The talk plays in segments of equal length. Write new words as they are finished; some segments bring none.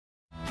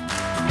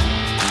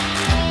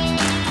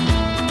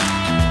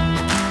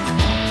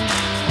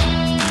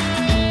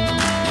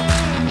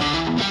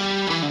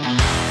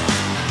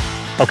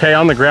Okay,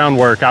 on the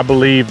groundwork, I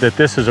believe that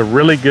this is a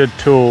really good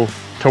tool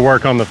to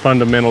work on the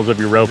fundamentals of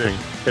your roping.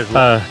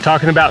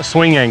 Talking about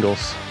swing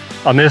angles,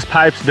 on this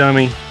pipes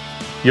dummy,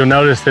 you'll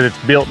notice that it's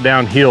built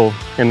downhill,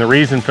 and the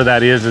reason for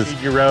that is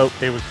your rope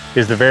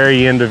is the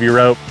very end of your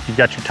rope. You've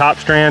got your top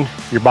strand,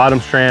 your bottom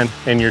strand,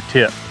 and your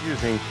tip.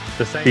 Using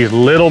these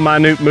little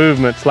minute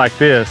movements like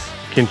this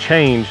can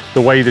change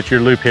the way that your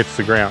loop hits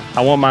the ground.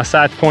 I want my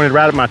sights pointed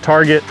right at my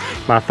target.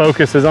 My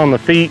focus is on the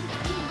feet.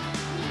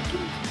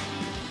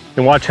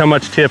 And watch how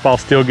much tip I'll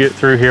still get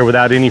through here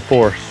without any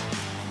force.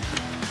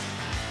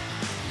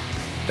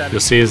 You'll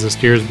see as the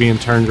steer is being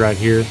turned right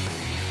here,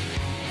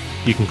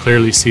 you can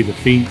clearly see the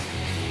feet.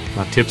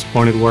 My tip's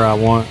pointed where I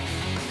want.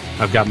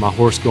 I've got my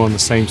horse going the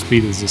same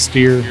speed as the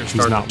steer. He's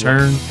not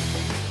turned.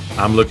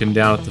 I'm looking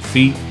down at the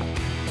feet.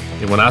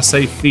 And when I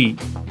say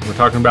feet, we're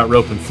talking about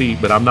roping feet,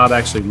 but I'm not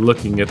actually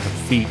looking at the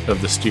feet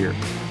of the steer.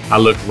 I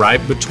look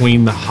right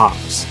between the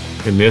hocks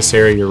in this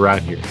area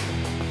right here,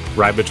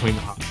 right between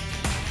the hocks.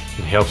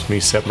 It helps me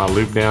set my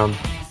loop down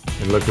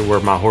and look at where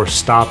my horse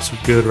stops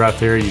good right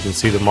there. You can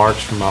see the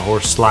marks from my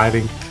horse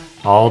sliding.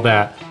 All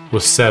that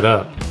was set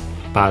up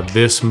by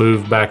this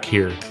move back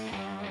here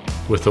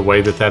with the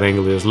way that that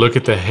angle is. Look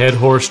at the head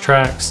horse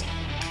tracks,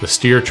 the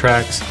steer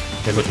tracks,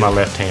 and with my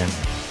left hand.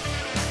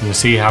 You can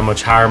see how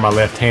much higher my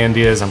left hand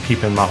is. I'm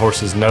keeping my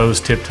horse's nose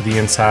tipped to the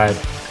inside,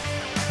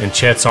 and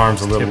Chet's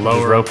arm's a little lower.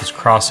 His rope is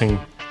crossing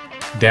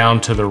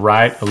down to the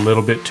right, a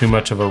little bit too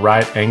much of a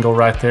right angle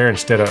right there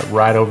instead of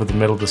right over the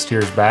middle of the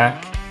steer's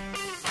back.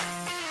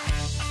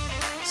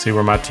 See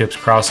where my tip's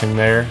crossing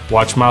there?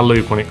 Watch my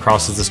loop when it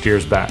crosses the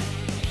steer's back.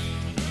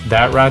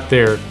 That right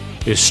there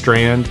is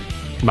strand.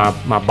 My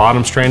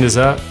bottom strand is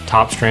up,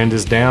 top strand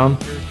is down,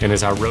 and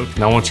as I rotate,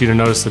 and I want you to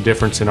notice the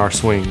difference in our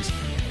swings.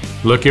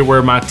 Look at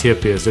where my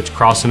tip is. It's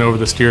crossing over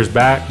the steer's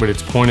back, but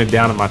it's pointed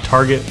down at my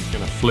target. I'm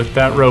gonna flip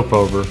that rope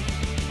over,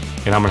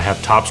 and I'm gonna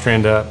have top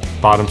strand up,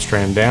 bottom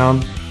strand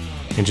down,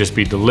 and just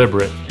be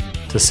deliberate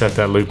to set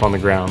that loop on the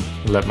ground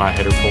and let my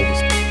header pull the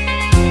steer.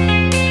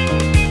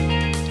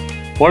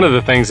 One of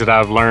the things that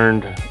I've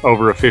learned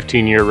over a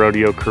 15-year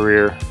rodeo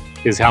career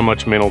is how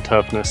much mental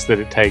toughness that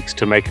it takes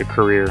to make a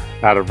career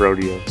out of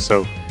rodeo.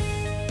 So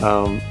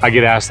I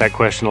get asked that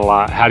question a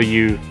lot. How do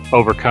you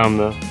overcome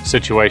the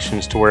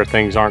situations to where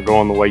things aren't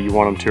going the way you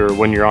want them to, or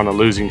when you're on a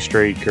losing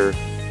streak, or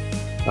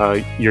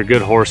your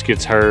good horse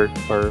gets hurt,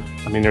 or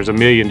I mean, there's a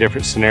million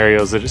different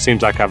scenarios that it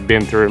seems like I've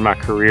been through in my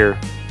career.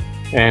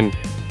 And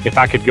if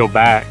I could go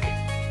back,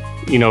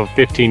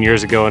 15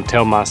 years ago and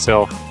tell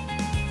myself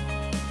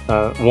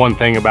one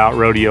thing about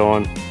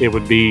rodeoing, it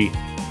would be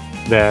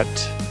that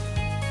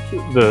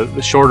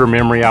the shorter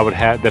memory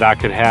I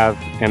could have,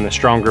 and the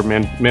stronger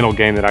mental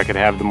game that I could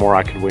have, the more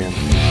I could win.